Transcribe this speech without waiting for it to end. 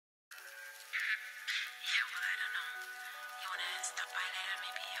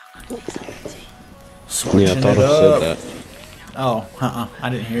Yeah, I thought I said that. Oh, I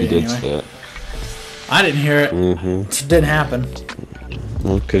didn't hear You it did anyway. say it. I didn't hear it. It didn't happen.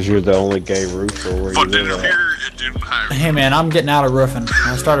 Well, because you're the only gay roofer where you live at. It didn't happen. Hey man, I'm getting out of roofing.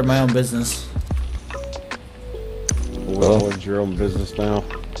 I started my own business. What's your own business now?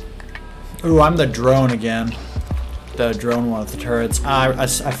 Ooh, I'm the drone again. The drone one with the turrets. I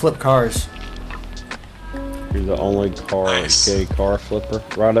flip cars. You're the only gay car flipper.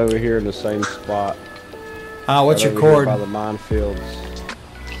 Right over here in the same spot. What's right your over here cord? by the minefields.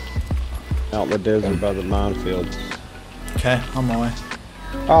 Out in the desert by the minefields. Okay, on my way.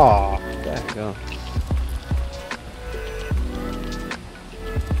 Aw, daggone.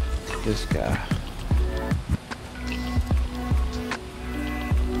 This guy.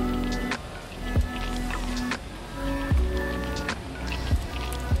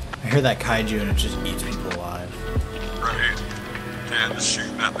 I hear that kaiju and it just eats people alive. Right. Yeah, just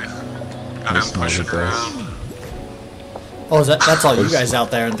shooting at me. And then pushing around. Oh, that's all you guys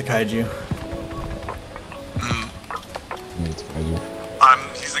out there in the kaiju.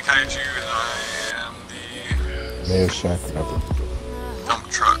 He's the kaiju and I am the Mayo Shack Crabber. dump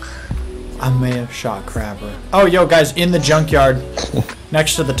truck. I may have shot Crabber. Oh, yo, guys, in the junkyard,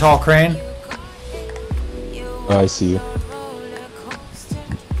 next to the tall crane. Oh, I see you.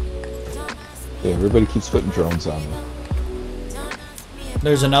 Yeah, everybody keeps putting drones on me.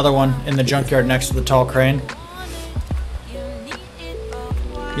 There's another one in the junkyard next to the tall crane.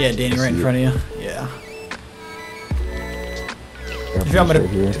 Yeah, Danny, right in front of you. Yeah. If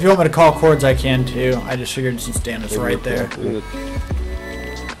you want me to call chords, I can too. I just figured since Dan is right there.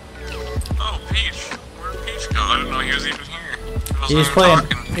 Oh, Peach. Where'd Peach go? I didn't know he was even here.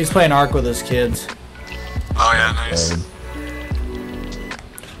 He's playing Ark with his kids. Oh yeah, nice.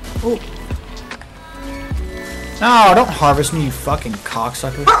 Oh. No, don't harvest me, you fucking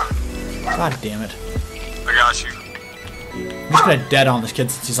cocksucker. God damn it. I got you. I'm just gonna dead on this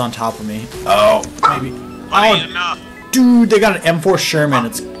kid since he's on top of me. Oh, maybe. Oh, enough. Dude, they got an M4 Sherman.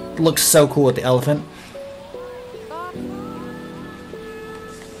 It looks so cool with the elephant.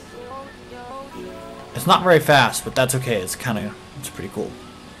 It's not very fast, but that's okay. It's pretty cool.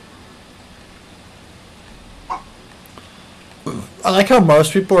 I like how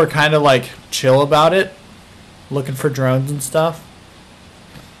most people are kind of like chill about it, looking for drones and stuff.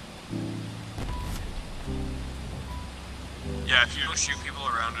 Yeah, if you don't shoot people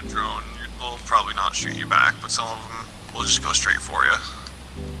around a drone, they'll probably not shoot you back, but some of them will just go straight for you.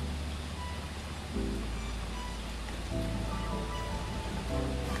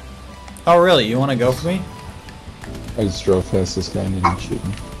 Oh, really? You want to go for me? I just drove past this guy and he didn't shoot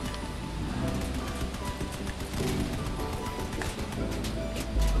me.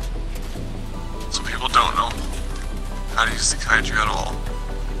 Some people don't know how to use the kaiju at all.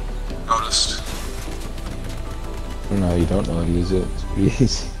 Noticed. No, you don't know how to use it. It's pretty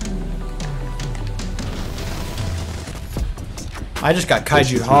easy. I just got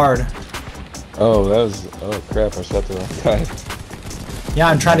kaiju hard. Oh, oh crap, I shot the wrong guy. Yeah,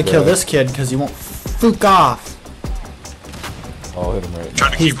 I'm trying to kill this kid because he won't fuck off. I'll hit him right now.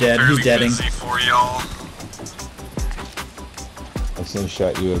 Trying to He's keep dead, him he's fairly deading. busy for y'all. I seen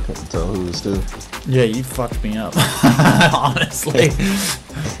shot you, I couldn't tell who was who. Yeah, you fucked me up. Honestly.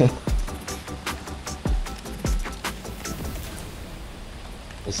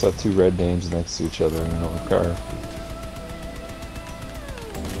 I saw two red names next to each other in an old car.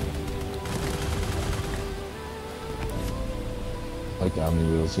 Like Omni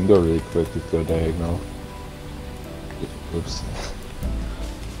wheels, you can go really quick if you go diagonal. Oops.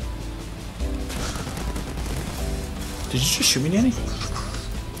 Did you just shoot me, Danny?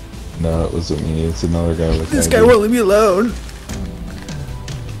 No, it wasn't me, it's another guy with This guy won't leave me alone.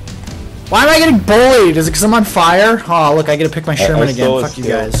 Why am I getting bullied? Is it because I'm on fire? Oh, look, I get to pick my Sherman again. Fuck you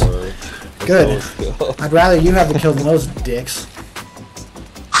guys. Good. I'd rather you have the kill than those dicks.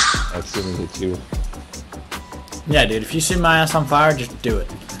 I accidentally hit you. Yeah, dude, if you see my ass on fire, just do it.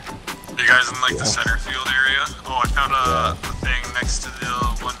 You guys in like the center field area? Oh, I found a thing next to the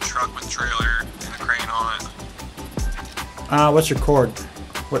one truck with trailer and a crane on it. What's your cord?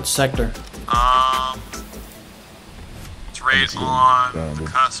 What sector? It's right on the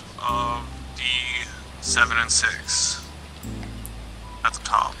cusp of D7 and 6. At the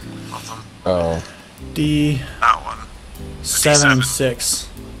top of them. Oh. D. That one. 7 and 6.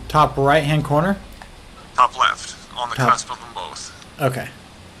 Top right hand corner? Top left. On the cusp of them both. Okay.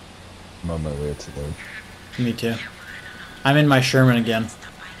 I'm on my way to there. Me too. I'm in my Sherman again.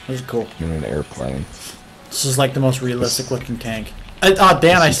 This is cool. I'm in an airplane. This is like the most realistic looking tank. Oh,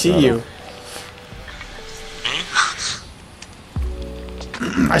 Dan, I see you.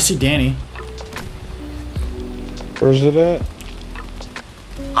 I see Danny. Where's it at?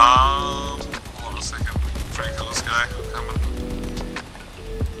 Hold on a second. I'm trying to kill this guy. Coming.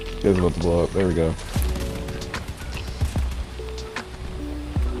 Guy's about to blow up. There we go.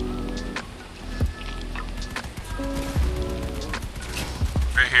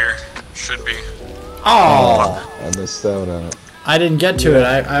 Right here. Should be. Oh! I missed out on it. I didn't get to it.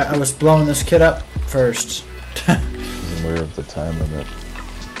 I was blowing this kid up first. I wasn't aware of the time limit.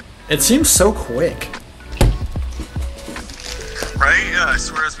 It seems so quick. Right? Yeah, I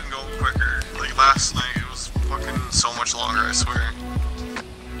swear it's been going quicker. Like last night, it was fucking so much longer, I swear.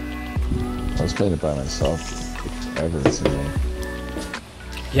 I was playing it by myself. Ever in so long.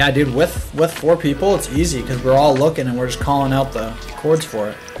 Yeah, dude, with 4 people, it's easy because we're all looking and we're just calling out the chords for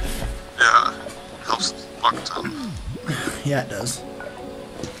it. Yeah, helps a fuck ton. Yeah, it does.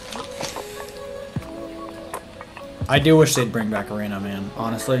 I do wish they'd bring back Arena, man.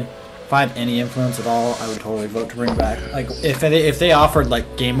 Honestly, if I had any influence at all, I would totally vote to bring back. Like, if they offered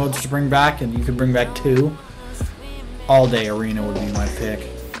like game modes to bring back and you could bring back 2, all day Arena would be my pick.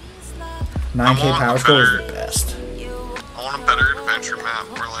 9K Power Score is the best. I want a better adventure map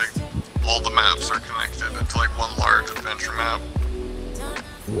where like all the maps are connected into like one large adventure map.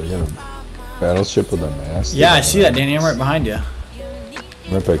 We got a battleship with a mast. Yeah, I see that, Danny. I'm right behind you.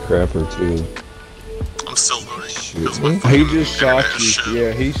 I'm right by Crapper too. I'm still voting. Shoot me? He just shot you.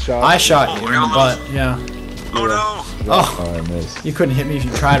 Yeah, he shot I you. shot you in the butt. Yeah. Oh no! Oh, Oh, I missed. you couldn't hit me if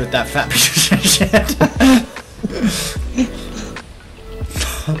you tried with that fat piece of shit.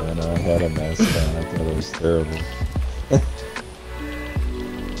 And I had a mask on. I thought it was terrible.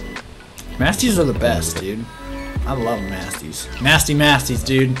 Masties are the best, dude. I love Masties. Masties,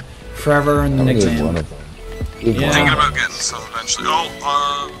 dude. Forever in the I only did nickname. one of them. Yeah. I'm thinking about getting some eventually.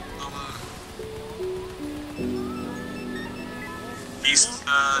 Oh,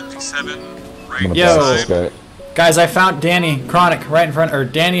 D7 right I'm gonna Yo. blast this guy. Guys, I found Danny, Chronic, right in front, or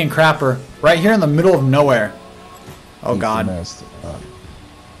Danny and Crapper, right here in the middle of nowhere. Oh Eat the god. mast.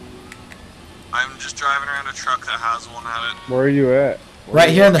 I'm just driving around a truck that has one at it. Where are you at? Right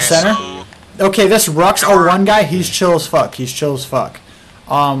here in the Okay, center? so Okay, this Rux 01 guy, he's chill as fuck. He's chill as fuck.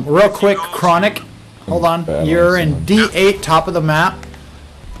 Real quick, Chronic, hold on. Battle You're in zone. D8, top of the map.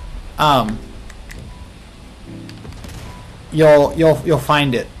 You'll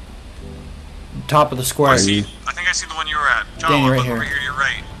find it. Top of the square. I think I see the one you were at. John, Danny, right look here. over here to your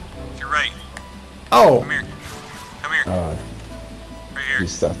right. To your right. Oh, Come here. Come here. Right You here.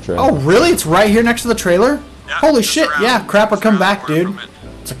 stopped trying. oh, really? It's right here next to the trailer? Yeah, Holy just shit! around- Yeah, Crapper, just come around back, the corner dude. from it.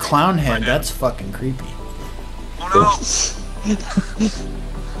 It's a clown head. dude. That's fucking creepy. Oh no!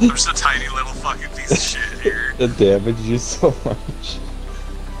 I'm just a tiny little fucking piece of shit here. It damaged you so much.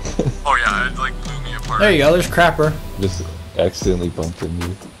 Oh yeah, it like blew me apart. There you go. There's Crapper. Just accidentally bumped into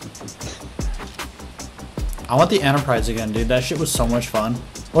you. I want the Enterprise again, dude. That shit was so much fun.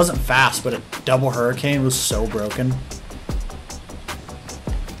 It wasn't fast, but a double hurricane was so broken.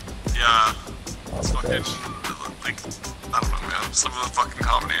 Yeah. Oh It's my fucking, gosh. like, I don't know, man. Some of the fucking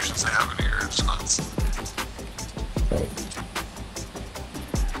combinations they have in here are just nuts. Right.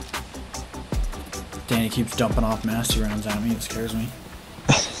 Danny keeps dumping off nasty rounds at me. It scares me.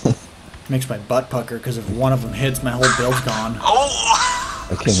 Makes my butt pucker because if one of them hits, my whole build's gone. Oh!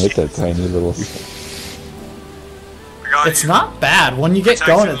 I can't hit that tiny little. I got It's you. not bad. When you get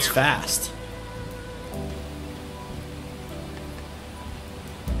Protecting going, it's you. fast.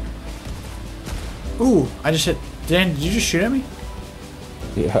 Ooh, I just hit. Dan, did you just shoot at me?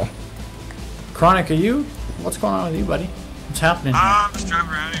 Yeah. Chronic, are you? What's going on with you, buddy? What's happening here? I'm just driving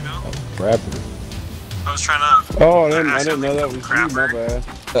around, you know? Crapper. I was trying to. Oh, I didn't know that was you. My bad.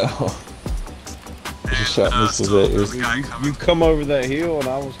 Oh. And, Just shot missiles still, at you. there's a guy You coming. come over that hill, and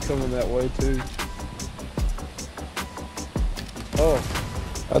I was coming that way too. Oh,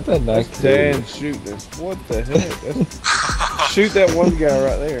 How'd that not that's kill you? Dan shooting us. What the heck? That's- Shoot that one guy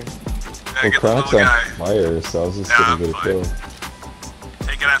right there. Yeah, Well, get the Cronc's little on guy. fire, so I was just Yeah, gonna I'm get a fine. kill.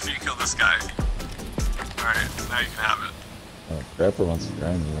 Take it after you kill this guy. Alright, now you can have it. Oh, Crapper wants to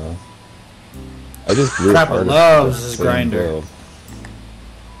grind me though. I just blew Crapper apart loves the his same grinder. build.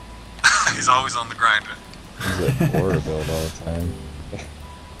 He's always on the grinder. He's a horror build all the time.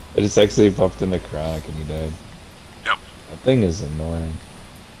 I just actually bumped into Chronic and he died. Yep. That thing is annoying.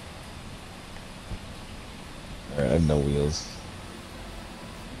 Alright, I have no wheels.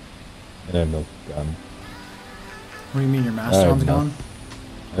 And I have no gun. What do you mean your Mastodon's no- gone?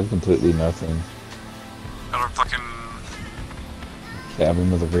 I have completely nothing. Got a fucking.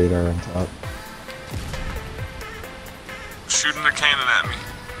 Cabin with a radar on top. Shooting a cannon at me.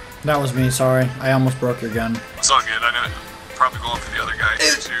 That was me, sorry. I almost broke your gun. It's all good, I know. probably going for the other guy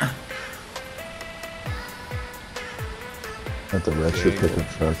here too. At the retro pickup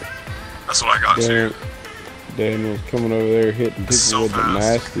truck. That's what I got too. Daniel's coming over there hitting people So with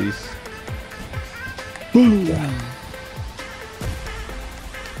fast. the nasties. Yeah.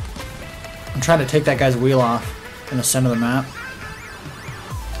 I'm trying to take that guy's wheel off in the center of the map.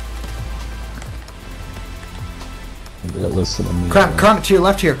 Listen to me. Chronic to your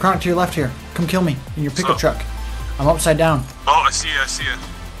left here. Chronic to your left here. Come kill me in your pickup truck. I'm upside down. Oh, I see you, I see you.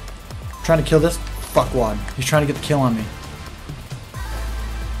 Trying to kill this fuckwad. He's trying to get the kill on me.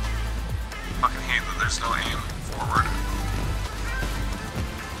 Fucking hate that there's no aim forward.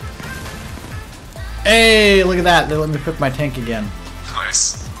 Hey, look at that. They let me pick my tank again.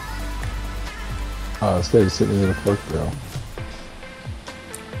 Nice. Oh, this guy's sitting in a pork barrel.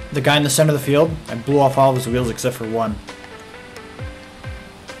 The guy in the center of the field, I blew off all of his wheels except for one.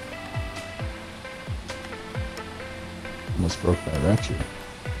 Almost broke my ratchet.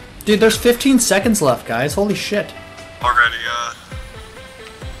 Dude, there's 15 seconds left, guys. Holy shit. Already,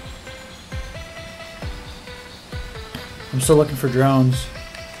 I'm still looking for drones.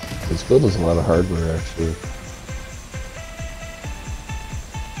 This build has a lot of hardware, actually.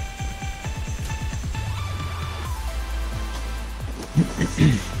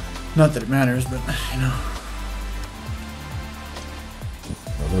 Not that it matters, but, you know.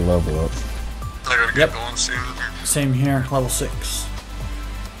 Another level up. I gotta get going soon. Same here, level 6.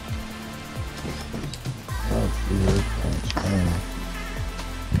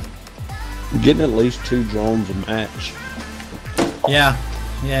 Getting at least 2 drones a match. Yeah.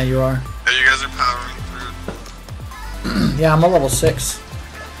 Yeah, you are. Hey, you guys are powering through. Yeah, I'm a level 6.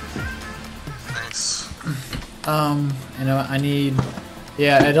 Nice. You know, I need...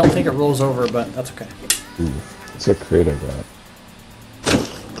 Yeah, I don't think it rolls over, but that's okay. Ooh, it's a crate I got.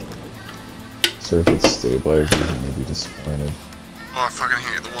 So if it's stabilized, you're gonna be disappointed. Oh, I fucking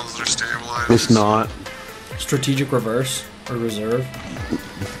hate the ones that are stabilized. It's not. Strategic reverse, or reserve.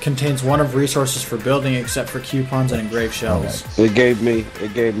 Contains one of resources for building except for coupons and engraved shells. It gave me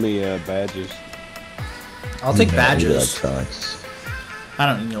badges. I'll take Yeah, badges. Electronics. I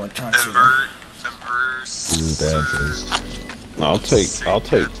don't need electronics. Inverse. Badges. I'll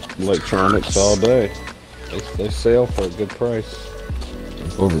take electronics all day. They sell for a good price.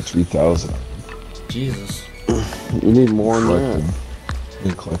 There's over 3,000. Jesus. You need more than Collecting. that.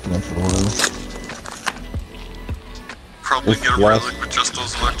 Been collecting them for a while. Probably It's get a less- relic with just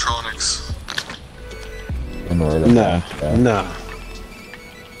those electronics. Nah. I mean,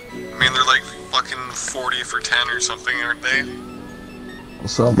 they're like fucking 40 for 10 or something, aren't they? We'll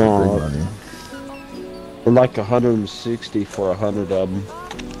sell them for No. big money. They're like 160 for 100 of them.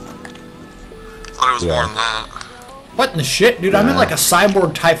 Thought it was Yeah. more than that. What in the shit? Dude, I'm in like a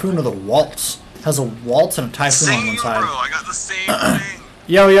cyborg typhoon with a waltz. Has a waltz and a typhoon on one Same, side. bro. I got the same thing.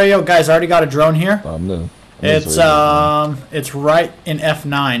 Yo, guys, I already got a drone here. It's right in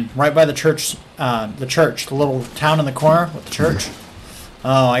F9, right by the church, the little town in the corner with the church.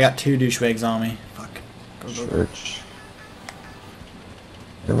 Oh, I got 2 douchebags on me. Fuck. Go. Church.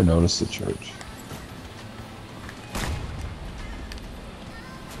 Never noticed the church.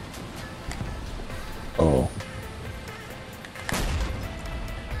 Oh.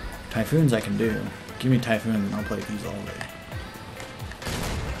 Typhoons I can do. Give me typhoon and I'll play these all day.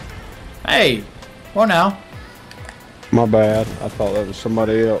 Hey, well now. My bad. I thought that was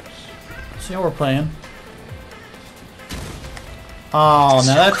somebody else. See how we're playing. Oh,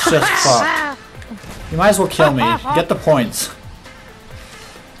 now that's just fucked. You might as well kill me. Get the points.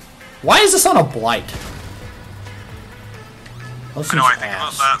 Why is this on a blight? I know, I think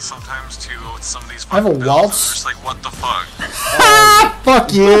about that sometimes too with some of these I have a fucking builds. waltz. I'm just like, what the fuck?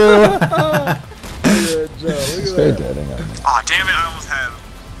 Fuck you! It's very deading on me. Aw, damn it, I almost had him.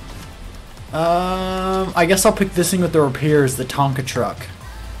 I guess I'll pick this thing with the repairs, the Tonka truck.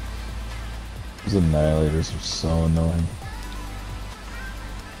 Those annihilators are so annoying.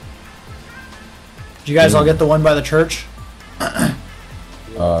 Did you guys all get the one by the church? Yeah,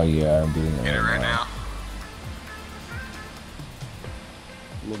 I'm getting it Get it right now.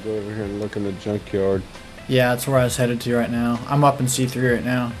 I'm gonna go over here and look in the junkyard. Yeah, that's where I was headed to right now. I'm up in C3 right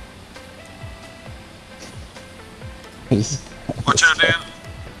now. Watch out, Dan.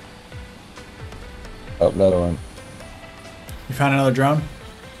 Oh, another one. You found another drone?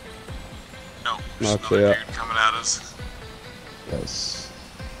 No, there's Not another yet. dude coming at us. Yes.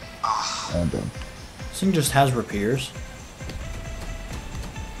 Ah, I'm done. This thing just has repairs.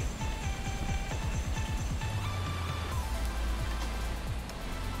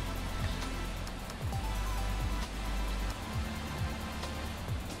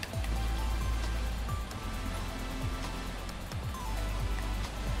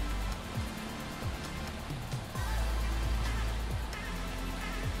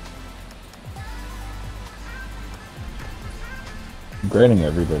 I'm grading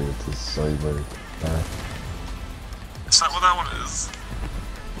everybody with this cellular. Is that what that one is?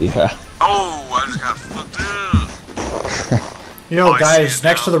 Yeah. Oh, I just got flipped in. Yo, Oh, I see guys, it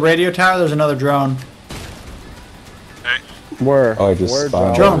next now. to the radio tower, there's another drone. Hey, Where? Oh, I just Where,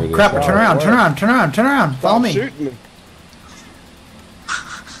 spawned John? Drone, crap, Where? turn around, turn around, turn around, turn around. Follow Stop me. shooting me.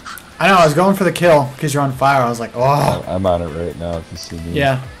 I know, I was going for the kill because you're on fire. I was like, oh. I'm on it right now if you see me.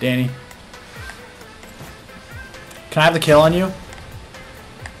 Yeah, Danny. Can I have the kill on you?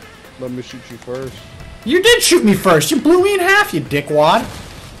 Let me shoot you first. You did shoot me first. You blew me in half, you dickwad.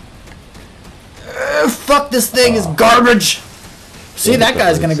 Fuck, this thing is garbage. See, that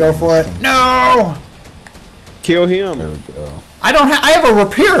guy's gonna go for it. No! Kill There him. we go. I don't have. I have a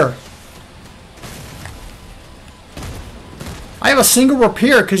repair. I have a single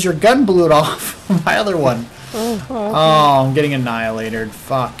repair because your gun blew it off. My other one. Oh, I'm getting annihilated.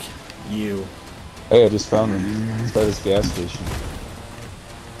 Fuck you. Hey, I just found him. It's by this gas station.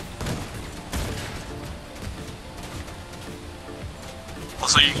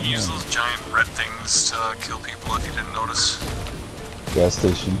 also you can use those giant red things to kill people if you didn't notice. Gas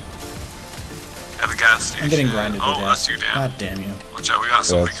station. At the gas station. I'm getting grinded to Oh, death. that's you, Dan. God damn you. Watch out, we got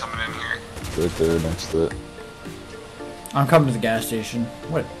somebody Yes. coming in here. Right there next to it. I'm coming to the gas station.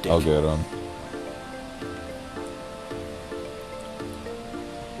 What a dick. I'll get him.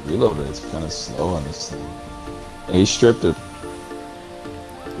 The reload rate's kind of slow on this thing. And he stripped it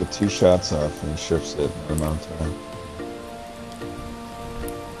with 2 shots off and he strips it in the amount of time.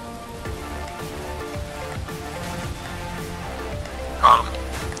 Got him.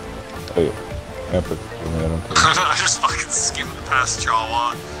 Oh yeah. Epic. I just fucking skimmed past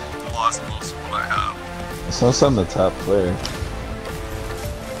Jawa and lost most of what I have. I saw some of the top player.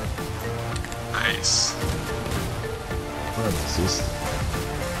 Nice. What is this?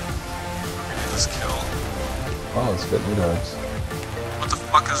 Get this kill. Oh, it's got new dogs. What the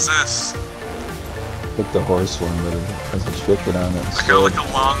fuck is this? Pick the horse one, but it has a chicken on it. I got like a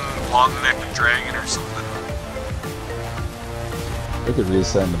long necked dragon or something. I could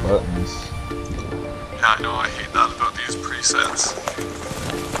reassign the buttons. Yeah, I know, I hate that about these presets.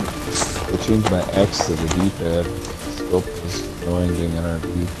 I changed my X to the D-pad. Scope is annoying being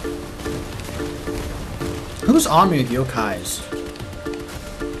NRB. Who's on me with yokais?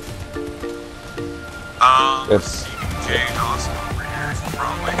 It's CK Dawson over here,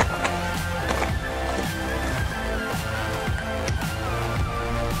 probably.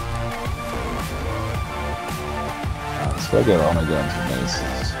 so I got all my guns and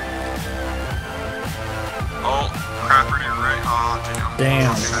maces. Oh, crapper to your right. Oh, damn.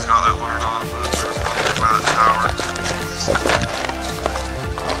 Damn. I think I got that learned on, but there's nothing about that tower.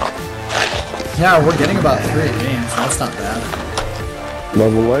 Yeah, we're getting about 3 games. That's not bad.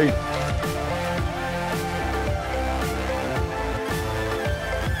 Level 8.